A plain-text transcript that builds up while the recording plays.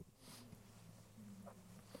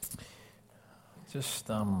Just,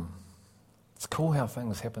 it's cool how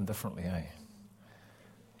things happen differently, eh?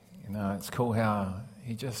 You know, it's cool how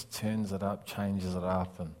he just turns it up, changes it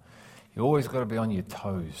up, and you always got to be on your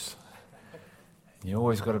toes. You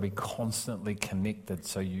always got to be constantly connected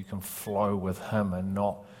so you can flow with him and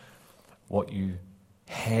not what you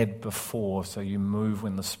had before. So you move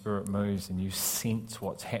when the Spirit moves and you sense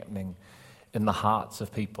what's happening in the hearts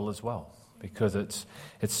of people as well, because it's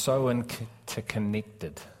so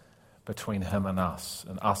interconnected between him and us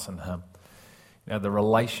and him. You know, the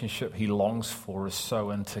relationship he longs for is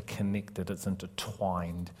so interconnected, it's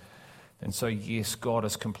intertwined. And so, yes, God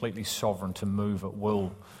is completely sovereign to move at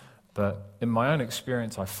will. But in my own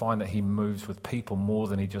experience, I find that he moves with people more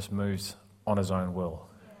than he just moves on his own will.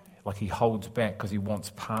 Like he holds back because he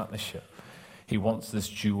wants partnership. He wants this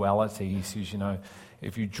duality. He says, you know,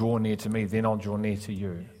 if you draw near to me, then I'll draw near to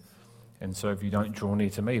you. And so if you don't draw near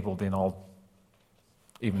to me, well, then I'll,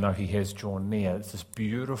 even though he has drawn near, it's this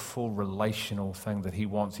beautiful relational thing that he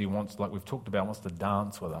wants. He wants, like we've talked about, wants to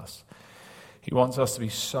dance with us. He wants us to be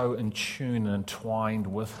so in tune and entwined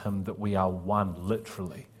with him that we are one,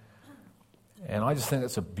 literally. And I just think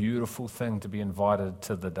it's a beautiful thing to be invited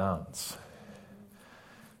to the dance.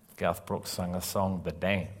 Garth Brooks sang a song, The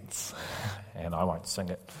Dance, and I won't sing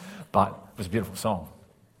it, but it was a beautiful song.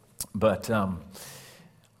 But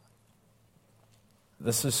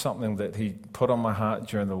this is something that he put on my heart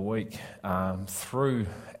during the week through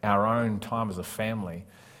our own time as a family,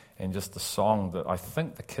 and just the song that I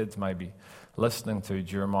think the kids may be listening to,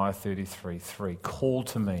 Jeremiah 33:3, call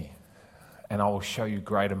to me, and I will show you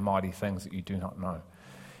great and mighty things that you do not know.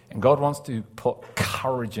 And God wants to put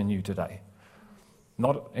courage in you today.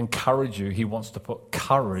 Not encourage you, he wants to put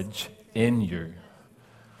courage in you.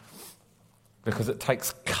 Because it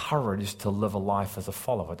takes courage to live a life as a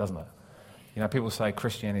follower, doesn't it? You know, people say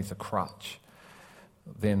Christianity is a crutch.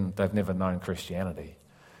 Then they've never known Christianity.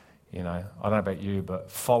 You know, I don't know about you, but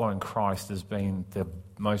following Christ has been the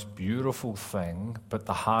most beautiful thing, but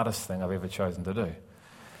the hardest thing I've ever chosen to do.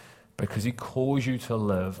 Because he calls you to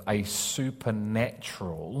live a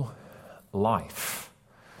supernatural life.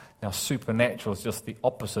 Now, supernatural is just the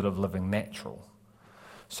opposite of living natural.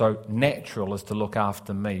 So natural is to look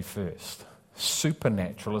after me first.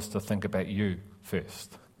 Supernatural is to think about you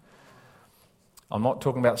first. I'm not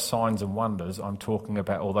talking about signs and wonders. I'm talking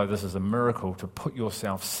about, although this is a miracle, to put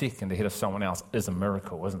yourself second ahead of someone else is a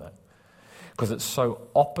miracle, isn't it? Because it's so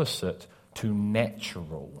opposite to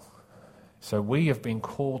natural. So we have been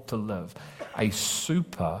called to live a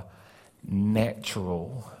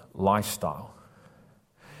supernatural lifestyle.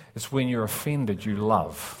 It's when you're offended, you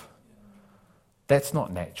love. That's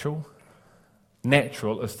not natural.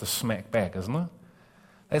 Natural is to smack back, isn't it?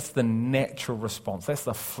 That's the natural response. That's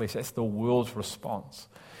the flesh. That's the world's response.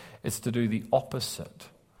 It's to do the opposite.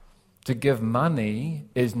 To give money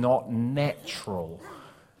is not natural.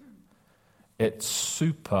 It's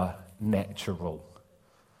supernatural.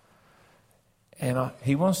 And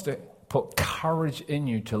he wants to put courage in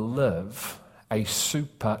you to live a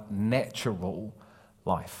supernatural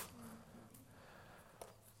life.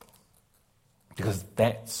 Because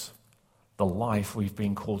that's the life we've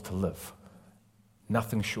been called to live.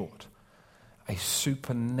 Nothing short. A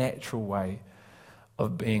supernatural way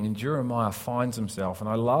of being. And Jeremiah finds himself, and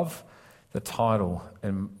I love the title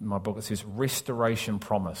in my book. It says, Restoration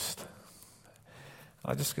Promised.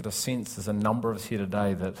 I just get a sense there's a number of us here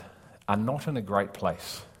today that are not in a great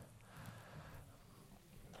place,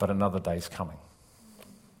 but another day's coming.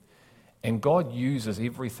 And God uses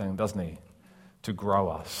everything, doesn't he, to grow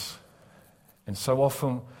us. And so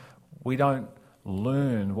often we don't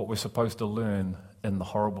learn what we're supposed to learn in the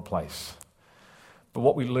horrible place. But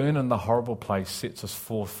what we learn in the horrible place sets us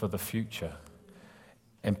forth for the future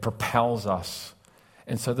and propels us.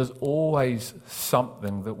 And so there's always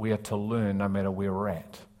something that we are to learn no matter where we're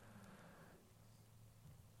at.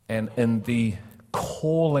 And in the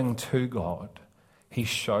calling to God, he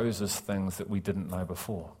shows us things that we didn't know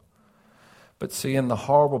before. But see, in the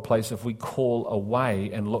horrible place, if we call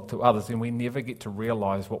away and look to others, then we never get to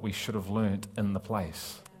realize what we should have learnt in the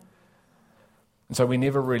place. And so we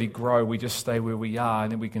never really grow. We just stay where we are,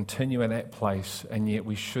 and then we continue in that place, and yet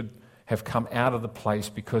we should have come out of the place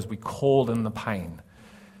because we called in the pain.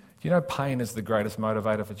 Do you know pain is the greatest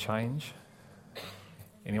motivator for change?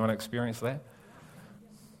 Anyone experience that?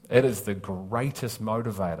 It is the greatest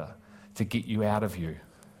motivator to get you out of you.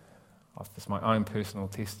 It's my own personal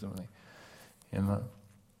testimony. And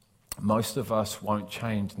most of us won't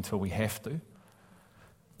change until we have to,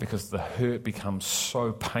 because the hurt becomes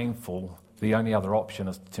so painful, the only other option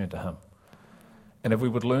is to turn to him. And if we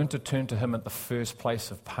would learn to turn to him at the first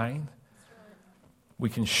place of pain, we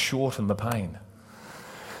can shorten the pain.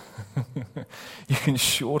 You can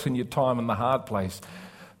shorten your time in the hard place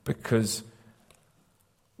because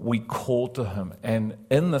we call to him. And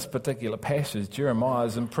in this particular passage, Jeremiah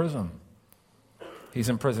is in prison. He's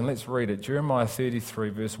in prison. Let's read it. Jeremiah 33,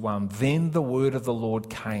 verse 1. Then the word of the Lord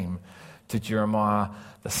came to Jeremiah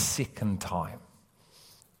the second time.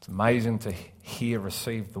 It's amazing to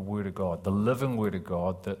receive the word of God, the living word of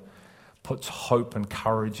God that puts hope and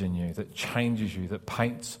courage in you, that changes you, that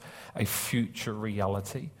paints a future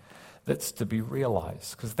reality that's to be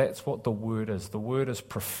realized, because that's what the word is. The word is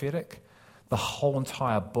prophetic. The whole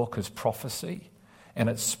entire book is prophecy, and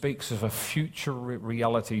it speaks of a future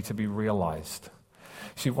reality to be realized.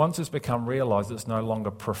 See, once it's become realized, it's no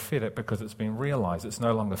longer prophetic because it's been realized. It's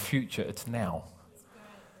no longer future, it's now.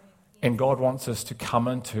 And God wants us to come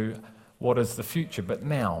into what is the future, but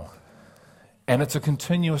now. And it's a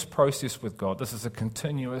continuous process with God. This is a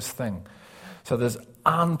continuous thing. So there's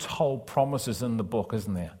untold promises in the book,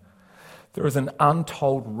 isn't there? There is an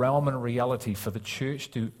untold realm and reality for the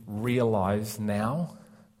church to realize now,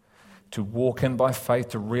 to walk in by faith,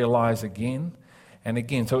 to realize again and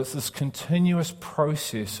again. So it's this continuous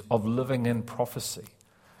process of living in prophecy.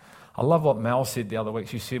 I love what Mel said the other week.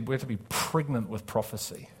 She said we're to be pregnant with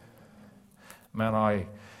prophecy. Man, I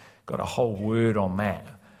got a whole word on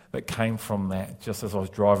that came from that just as I was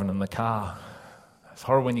driving in the car. It's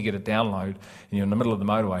horrible when you get a download and you're in the middle of the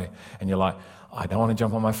motorway and you're like, I don't want to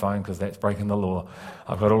jump on my phone because that's breaking the law.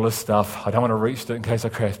 I've got all this stuff. I don't want to reach it in case I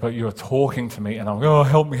crash, but you're talking to me and I'm going, oh,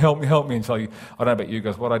 help me, help me, help me. And so I don't know about you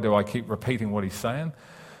guys, what I do, I keep repeating what he's saying.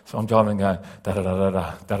 So I'm driving going,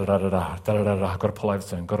 da-da-da-da-da, da-da-da-da-da, da-da-da-da, I've got to pull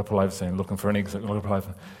over soon, looking for an exit, looking to pull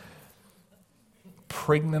over.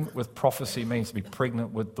 Pregnant with prophecy means to be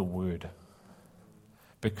pregnant with the word,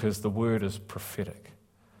 because the word is prophetic.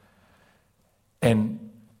 And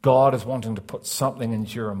God is wanting to put something in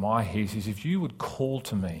Jeremiah here. He says, if you would call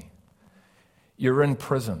to me, you're in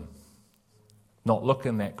prison, not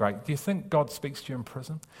looking that great. Do you think God speaks to you in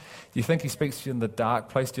prison? Do you think he speaks to you in the dark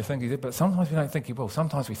place? Do you think he did? But sometimes we don't think he will.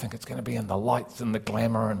 Sometimes we think it's going to be in the lights and the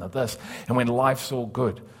glamour and the this, and when life's all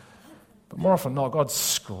good. But more often than not, God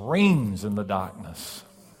screams in the darkness.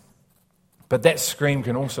 But that scream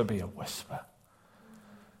can also be a whisper,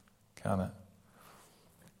 can't it?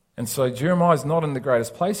 And so Jeremiah's not in the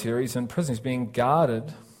greatest place here. He's in prison. He's being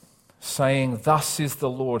guarded, saying, thus says the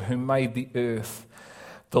Lord who made the earth,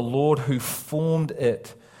 the Lord who formed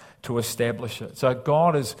it to establish it. So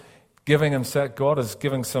God is giving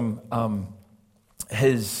some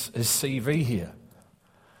his CV here.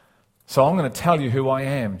 So I'm going to tell you who I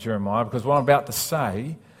am, Jeremiah, because what I'm about to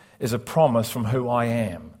say is a promise from who I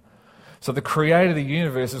am. So the creator of the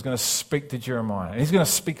universe is going to speak to Jeremiah, and he's going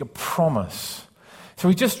to speak a promise. So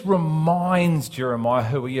he just reminds Jeremiah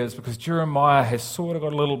who he is, because Jeremiah has sort of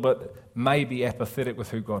got a little bit maybe apathetic with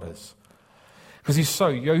who God is. Because he's so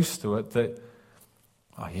used to it that,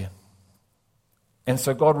 oh yeah. And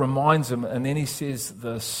so God reminds him, and then he says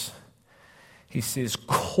this. He says,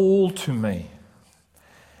 call to me,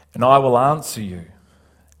 and I will answer you,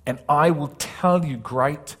 and I will tell you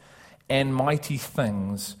great and mighty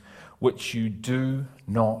things which you do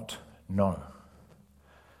not know.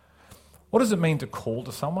 What does it mean to call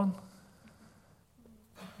to someone?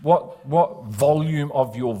 What volume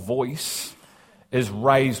of your voice is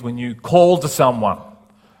raised when you call to someone?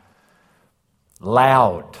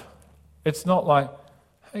 Loud. It's not like,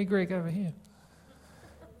 hey Greg, over here.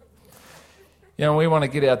 You know, we want to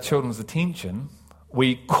get our children's attention.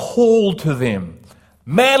 We call to them,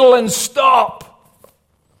 Madeline, stop.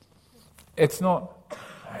 It's not,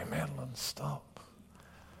 hey Madeline, stop.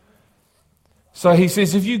 So he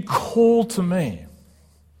says, if you call to me,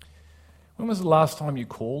 when was the last time you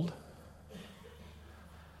called?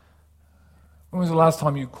 When was the last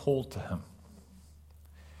time you called to him?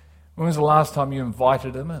 When was the last time you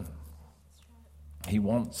invited him in? He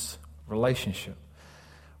wants relationship.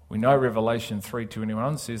 We know Revelation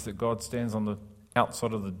 3:21 says that God stands on the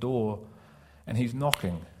outside of the door and he's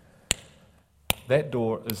knocking. That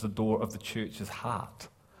door is the door of the church's heart.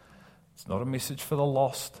 It's not a message for the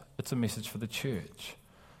lost, it's a message for the church.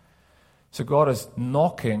 So God is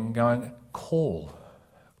knocking, going, call,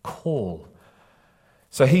 call.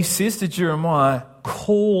 So he says to Jeremiah,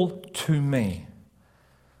 call to me.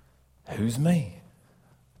 Who's me?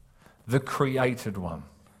 The created one,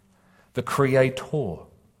 the creator,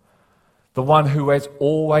 the one who has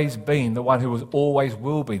always been, the one who always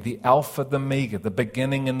will be, the Alpha, the Omega, the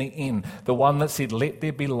beginning and the end, the one that said, let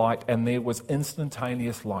there be light, and there was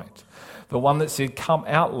instantaneous light. The one that said, come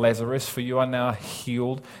out, Lazarus, for you are now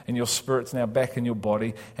healed, and your spirit's now back in your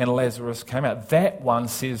body, and Lazarus came out. That one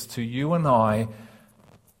says to you and I,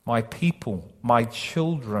 my people, my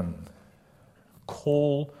children,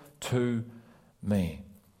 call to me.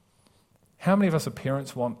 How many of us as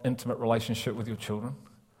parents want intimate relationship with your children?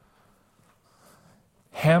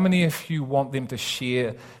 How many of you want them to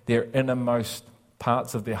share their innermost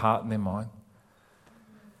parts of their heart and their mind?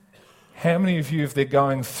 How many of you, if they're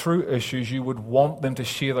going through issues, you would want them to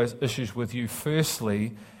share those issues with you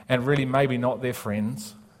firstly, and really maybe not their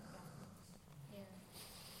friends?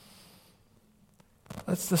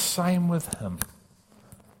 It's the same with him.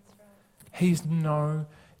 He's no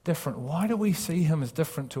different. Why do we see him as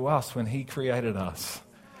different to us when he created us?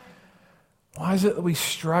 Why is it that we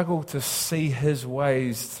struggle to see his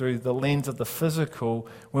ways through the lens of the physical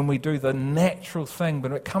when we do the natural thing?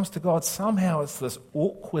 But when it comes to God, somehow it's this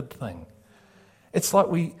awkward thing. It's like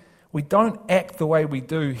we don't act the way we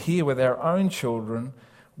do here with our own children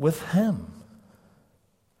with him.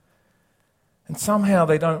 And somehow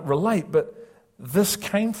they don't relate, but this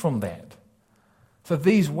came from that. So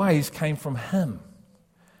these ways came from him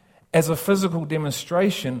as a physical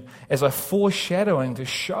demonstration, as a foreshadowing to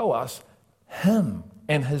show us him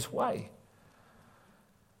and his way.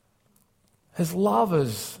 His love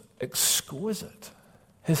is exquisite.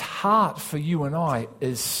 His heart for you and I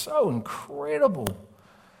is so incredible.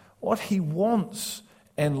 What he wants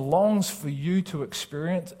and longs for you to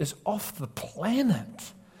experience is off the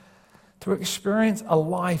planet. To experience a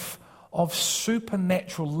life of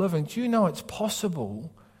supernatural living. Do you know it's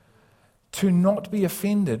possible to not be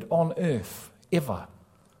offended on earth ever?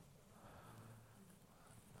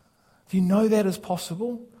 Do you know that is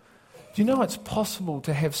possible? Do you know it's possible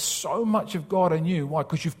to have so much of God in you? Why?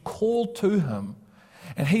 Because you've called to him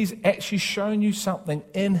and he's actually shown you something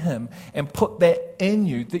in him and put that in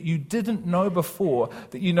you that you didn't know before,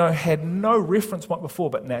 that you know had no reference point before,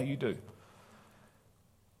 but now you do.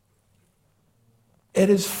 It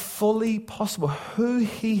is fully possible who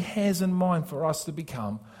he has in mind for us to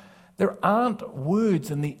become. There aren't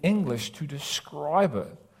words in the English to describe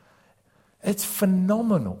it. It's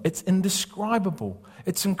phenomenal. It's indescribable.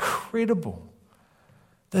 It's incredible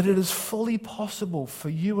that it is fully possible for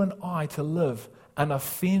you and I to live an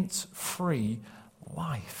offense-free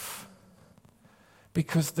life.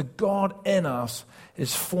 Because the God in us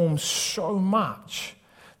is formed so much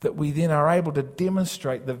that we then are able to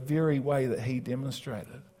demonstrate the very way that he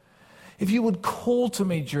demonstrated. If you would call to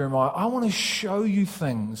me, Jeremiah, I want to show you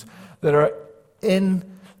things that are in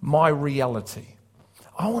my reality.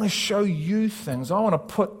 I want to show you things. I want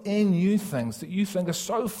to put in you things that you think are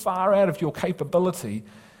so far out of your capability,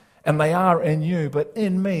 and they are in you, but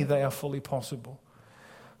in me they are fully possible.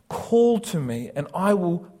 Call to me and I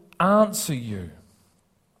will answer you.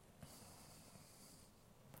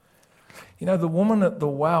 You know, the woman at the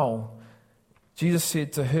well, Jesus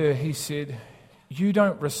said to her, he said, you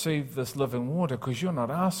don't receive this living water because you're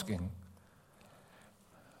not asking.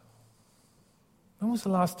 When was the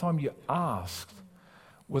last time you asked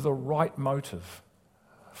with a right motive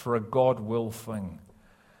for a God will thing?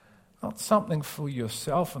 Not something for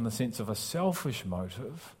yourself in the sense of a selfish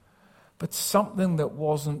motive, but something that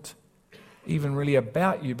wasn't even really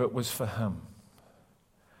about you, but was for him.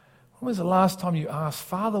 When was the last time you asked,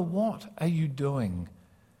 Father, what are you doing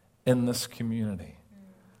in this community?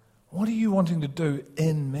 What are you wanting to do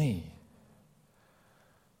in me?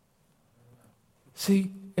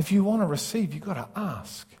 See, if you want to receive, you've got to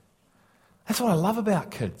ask. That's what I love about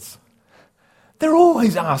kids. They're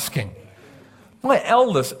always asking. My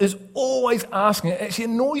eldest is always asking. It actually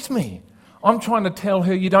annoys me. I'm trying to tell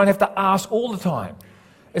her you don't have to ask all the time.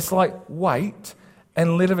 It's like, wait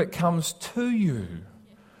and let it comes to you.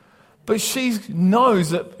 But she knows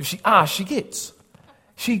that if she asks, she gets.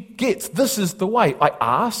 She gets, this is the way. I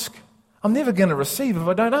ask. I'm never going to receive if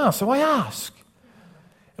I don't ask, so I ask.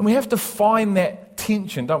 And we have to find that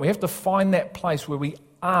tension, don't we? We have to find that place where we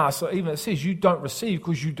ask. So even it says you don't receive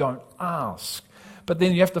because you don't ask. But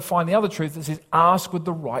then you have to find the other truth that says ask with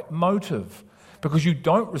the right motive. Because you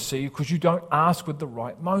don't receive because you don't ask with the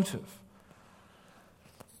right motive.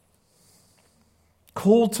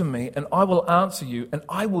 Call to me and I will answer you and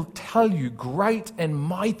I will tell you great and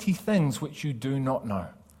mighty things which you do not know.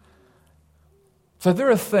 So there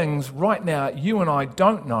are things right now you and I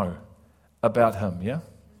don't know about him, yeah?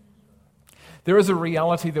 There is a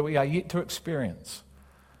reality that we are yet to experience.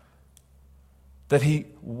 That he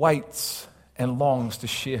waits and longs to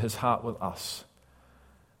share his heart with us.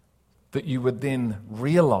 That you would then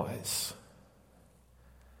realize.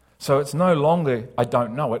 So it's no longer, I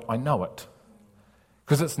don't know it, I know it.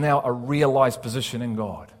 Because it's now a realized position in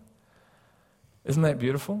God. Isn't that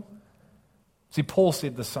beautiful? See, Paul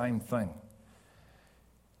said the same thing.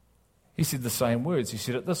 He said the same words. He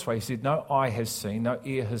said it this way. He said, no eye has seen, no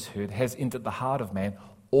ear has heard, has entered the heart of man,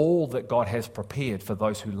 all that God has prepared for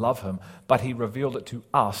those who love him, but he revealed it to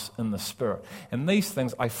us in the Spirit. And these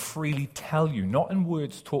things I freely tell you, not in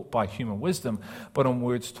words taught by human wisdom, but in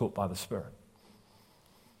words taught by the Spirit.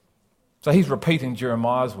 So he's repeating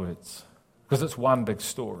Jeremiah's words, because it's one big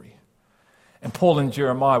story. And Paul and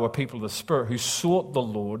Jeremiah were people of the Spirit who sought the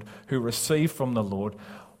Lord, who received from the Lord.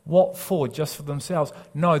 What for? Just for themselves?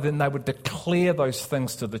 No, then they would declare those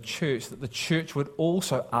things to the church, that the church would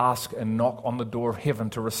also ask and knock on the door of heaven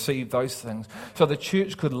to receive those things. So the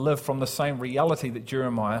church could live from the same reality that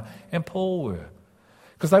Jeremiah and Paul were.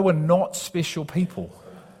 Because they were not special people.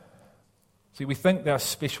 See, we think they're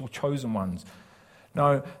special chosen ones.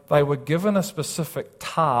 No, they were given a specific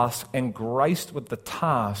task and graced with the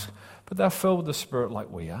task, but they're filled with the Spirit like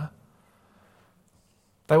we are.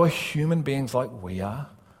 They were human beings like we are.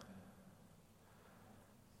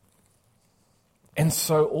 And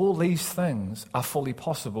so all these things are fully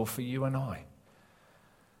possible for you and I.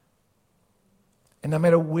 And no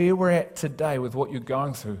matter where we're at today with what you're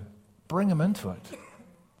going through, bring them into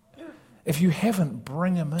it. If you haven't,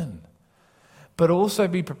 bring them in. But also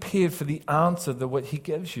be prepared for the answer that what he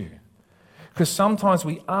gives you. Because sometimes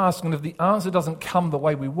we ask, and if the answer doesn't come the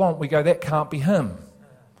way we want, we go, that can't be him.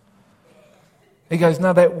 He goes,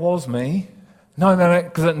 no, that was me. No,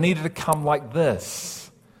 because it needed to come like this.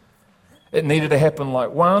 It needed to happen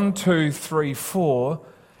like 1, 2, 3, 4.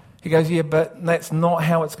 He goes, yeah, but that's not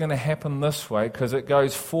how it's going to happen this way, because it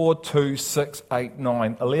goes 4, 2, 6, 8,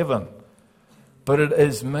 9, 11. But it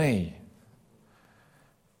is me.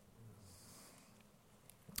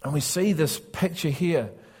 And we see this picture here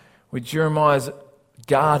where Jeremiah's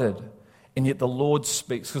guarded, and yet the Lord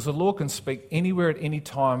speaks. Because the Lord can speak anywhere at any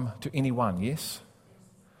time to anyone, yes?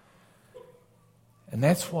 And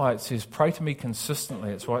that's why it says, pray to me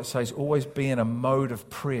consistently. It's why it says, always be in a mode of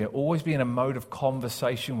prayer. Always be in a mode of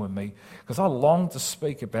conversation with me. Because I long to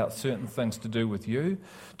speak about certain things to do with you,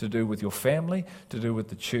 to do with your family, to do with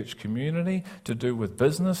the church community, to do with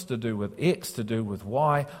business, to do with X, to do with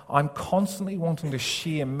Y. I'm constantly wanting to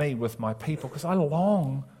share me with my people because I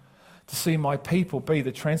long to see my people be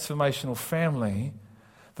the transformational family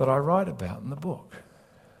that I write about in the book.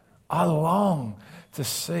 I long to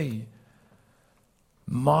see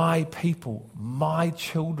my people, my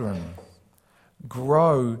children,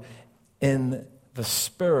 grow in the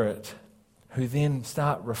Spirit, who then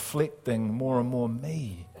start reflecting more and more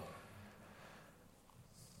me.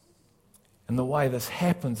 And the way this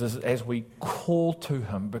happens is as we call to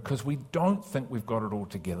him, because we don't think we've got it all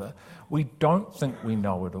together. We don't think we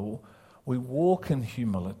know it all. We walk in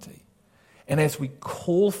humility. And as we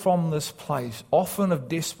call from this place, often of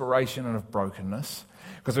desperation and of brokenness,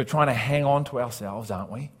 because we're trying to hang on to ourselves,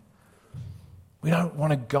 aren't we? We don't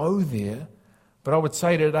want to go there. But I would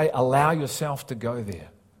say today, allow yourself to go there.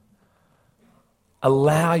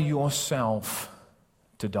 Allow yourself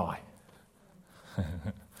to die.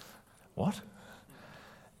 What?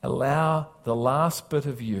 Allow the last bit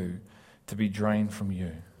of you to be drained from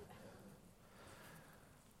you.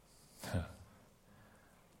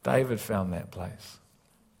 David found that place.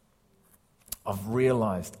 I've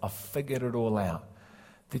realized, I've figured it all out,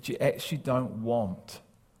 that you actually don't want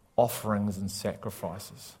offerings and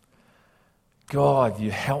sacrifices. God, you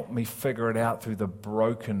help me figure it out through the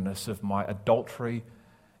brokenness of my adultery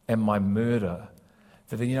and my murder.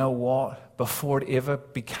 That you know what? Before it ever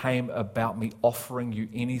became about me offering you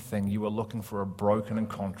anything, you were looking for a broken and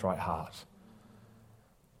contrite heart.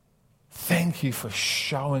 Thank you for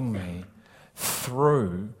showing me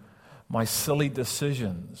through my silly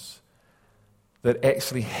decisions that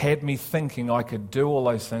actually had me thinking I could do all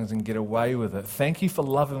those things and get away with it. Thank you for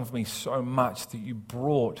loving me so much that you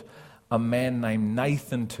brought a man named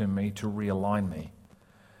Nathan to me to realign me.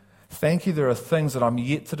 Thank you, there are things that I'm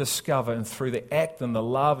yet to discover, and through the act and the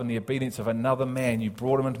love and the obedience of another man, you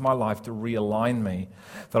brought him into my life to realign me,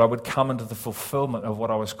 that I would come into the fulfillment of what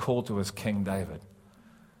I was called to as King David.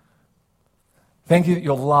 Thank you that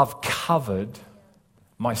your love covered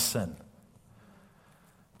my sin.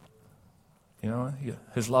 You know,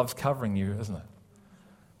 his love's covering you, isn't it?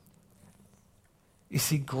 You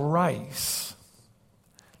see, grace.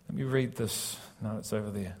 Let me read this. No, it's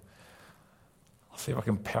over there. I'll see if I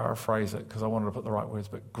can paraphrase it because I wanted to put the right words.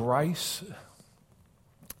 But grace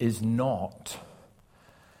is not.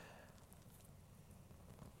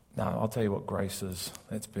 No, I'll tell you what grace is.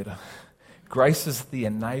 That's better. Grace is the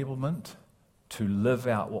enablement to live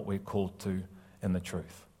out what we're called to in the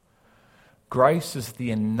truth. Grace is the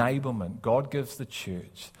enablement God gives the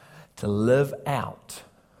church to live out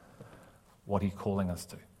what he's calling us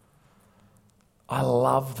to. I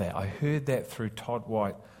love that. I heard that through Todd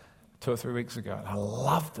White 2 or 3 weeks ago. I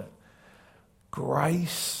loved it.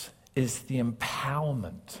 Grace is the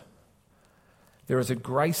empowerment. There is a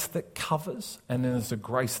grace that covers, and then there's a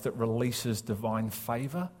grace that releases divine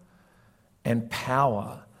favor and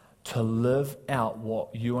power to live out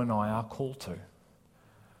what you and I are called to.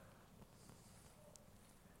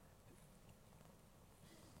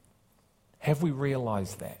 Have we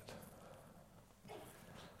realized that?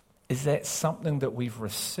 Is that something that we've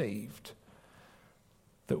received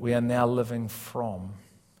that we are now living from?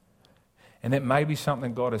 And it may be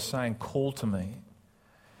something God is saying, call to me,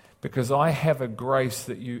 because I have a grace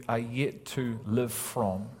that you are yet to live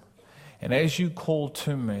from. And as you call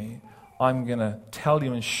to me, I'm going to tell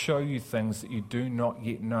you and show you things that you do not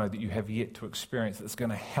yet know, that you have yet to experience, that's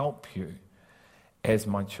going to help you as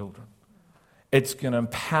my children. It's going to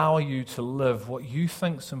empower you to live what you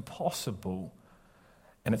think is impossible,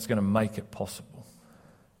 and it's going to make it possible.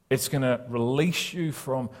 It's going to release you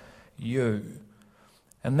from you.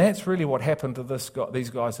 And that's really what happened to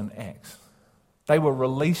these guys in Acts. They were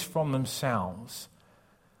released from themselves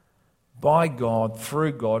by God,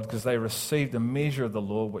 through God, because they received a measure of the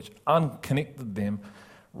law which unconnected them,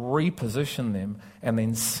 repositioned them, and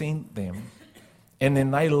then sent them. And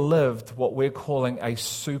then they lived what we're calling a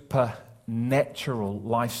supernatural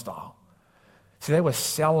lifestyle. See, they were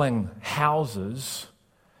selling houses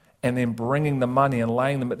and then bringing the money and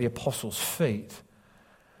laying them at the apostles' feet.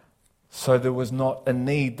 So there was not a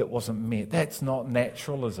need that wasn't met. That's not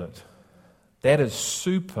natural, is it? That is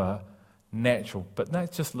supernatural, but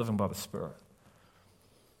that's just living by the Spirit.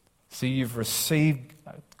 See, you've received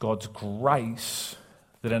God's grace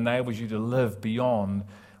that enables you to live beyond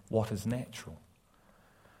what is natural.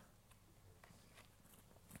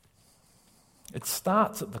 It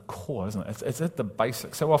starts at the core, isn't it? It's at the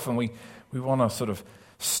basics. So often we want to sort of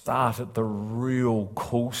start at the real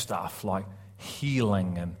cool stuff like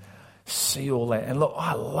healing and see all that. And look,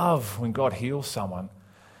 I love when God heals someone,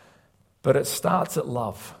 but it starts at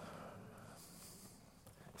love.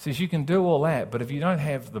 It says you can do all that, but if you don't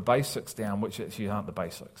have the basics down, which actually aren't the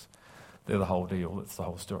basics, they're the whole deal, it's the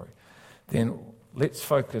whole story, then let's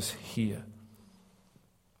focus here.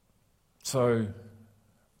 So,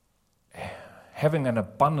 having an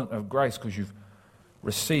abundance of grace because you've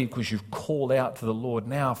received, because you've called out to the Lord,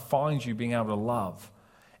 now finds you being able to love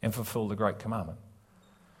and fulfill the great commandment.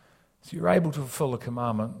 So you're able to fulfill the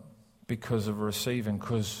commandment because of receiving,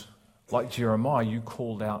 because like Jeremiah, you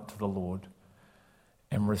called out to the Lord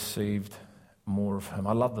and received more of him.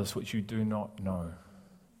 I love this, which you do not know.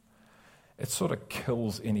 It sort of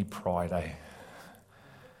kills any pride, eh?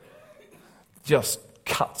 Just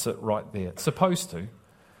cuts it right there. It's supposed to,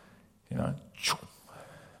 you know.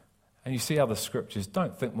 And you see other scriptures,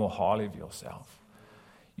 don't think more highly of yourself.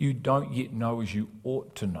 You don't yet know as you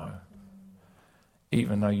ought to know,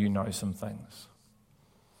 even though you know some things.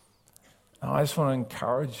 And I just want to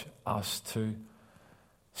encourage us to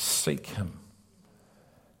seek him.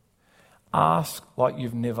 Ask like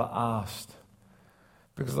you've never asked.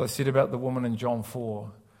 Because I said about the woman in John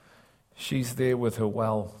 4, she's there with her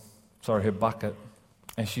her bucket,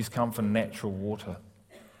 and she's come for natural water.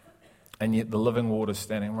 And yet the living water is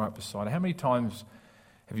standing right beside her. How many times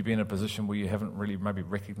have you been in a position where you haven't really maybe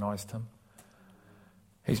recognized him?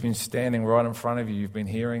 He's been standing right in front of you. You've been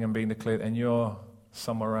hearing him being declared, and you're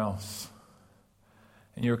somewhere else.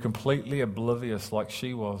 And you're completely oblivious like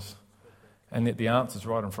she was. And yet the answer's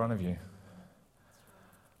right in front of you.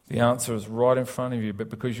 The answer is right in front of you, but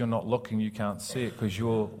because you're not looking, you can't see it, because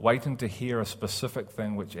you're waiting to hear a specific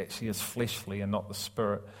thing which actually is fleshly and not the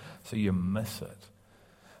Spirit, so you miss it.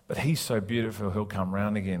 But he's so beautiful, he'll come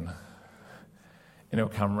round again. And he'll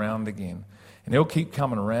come round again. And he'll keep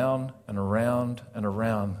coming around and around and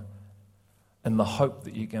around in the hope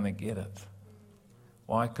that you're going to get it.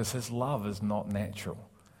 Why? Because his love is not natural.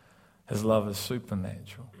 His love is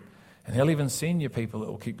supernatural. And he'll even send you people that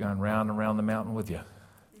will keep going round and round the mountain with you.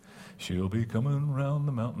 She'll be coming round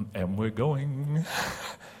the mountain and we're going.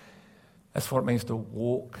 That's what it means to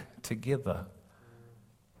walk together,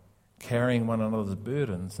 carrying one another's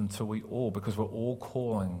burdens until because we're all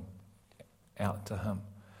calling out to him.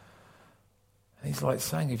 And he's like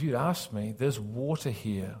saying, if you'd ask me, there's water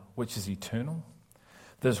here which is eternal.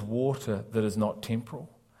 There's water that is not temporal.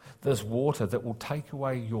 There's water that will take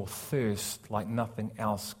away your thirst like nothing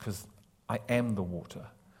else, because I am the water.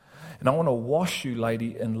 And I want to wash you,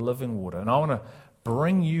 lady, in living water. And I want to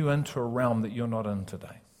bring you into a realm that you're not in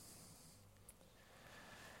today.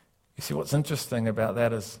 You see, what's interesting about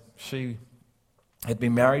that is she had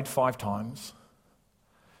been married 5 times.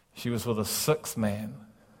 She was with a 6th man.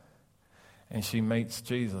 And she meets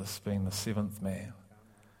Jesus being the seventh man.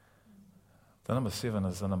 The number 7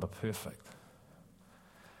 is the number perfect.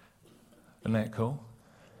 Isn't that cool?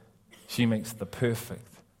 She meets the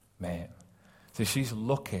perfect man. So she's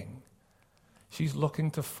looking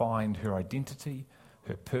to find her identity,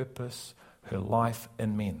 her purpose, her life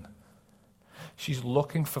in men. She's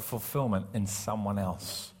looking for fulfillment in someone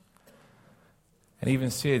else. And he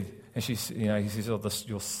even said, and he says, oh,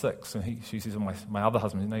 you're 6. And she says, oh, my other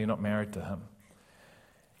husband, no, you're not married to him.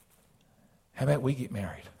 How about we get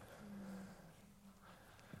married?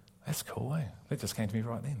 That's cool, eh? That just came to me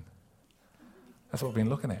right then. That's what we've been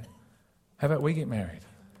looking at. How about we get married?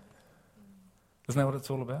 Isn't that what it's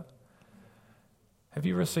all about? Have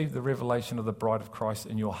you received the revelation of the bride of Christ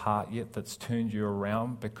in your heart yet that's turned you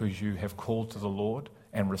around because you have called to the Lord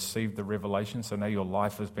and received the revelation? So now your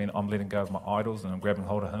life has been, I'm letting go of my idols and I'm grabbing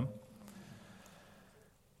hold of Him.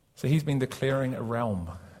 So He's been declaring a realm.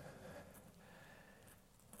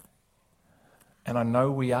 And I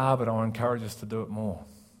know we are, but I encourage us to do it more.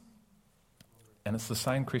 And it's the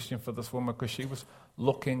same question for this woman because she was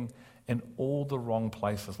looking in all the wrong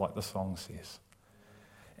places, like the song says.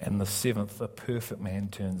 And the 7th, the perfect man,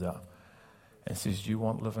 turns up and says, do you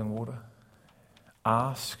want living water?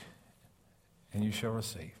 Ask, and you shall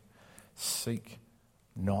receive. Seek,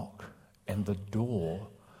 knock, and the door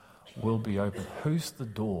will be open. Who's the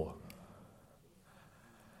door?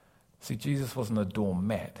 See, Jesus wasn't a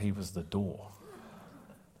doormat, He was the door.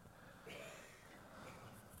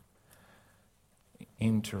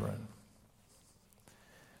 Enter in.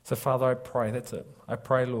 So, Father, I pray, that's it. I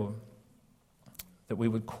pray, Lord, that we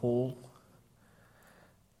would call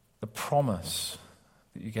the promise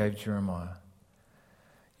that you gave Jeremiah.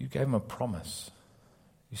 You gave him a promise.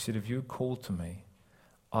 You said, if you call to me,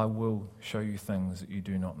 I will show you things that you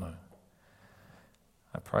do not know.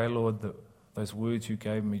 I pray, Lord, that those words you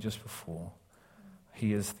gave me just before,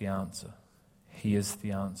 He is the answer. He is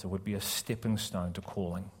the answer, would be a stepping stone to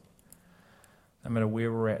calling. No matter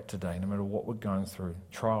where we're at today, no matter what we're going through,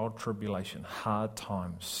 trial, tribulation, hard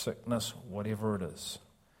times, sickness, whatever it is,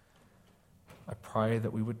 I pray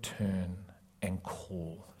that we would turn and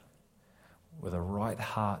call with a right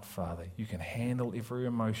heart, Father. You can handle every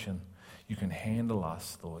emotion. You can handle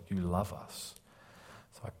us, Lord. You love us.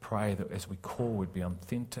 So I pray that as we call, we'd be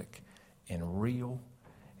authentic and real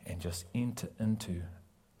and just enter into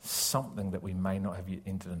something that we may not have yet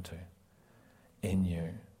entered into in you,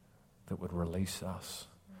 that would release us.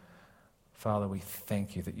 Father, we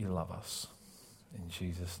thank you that you love us. In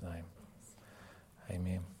Jesus' name,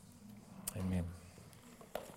 amen. Amen.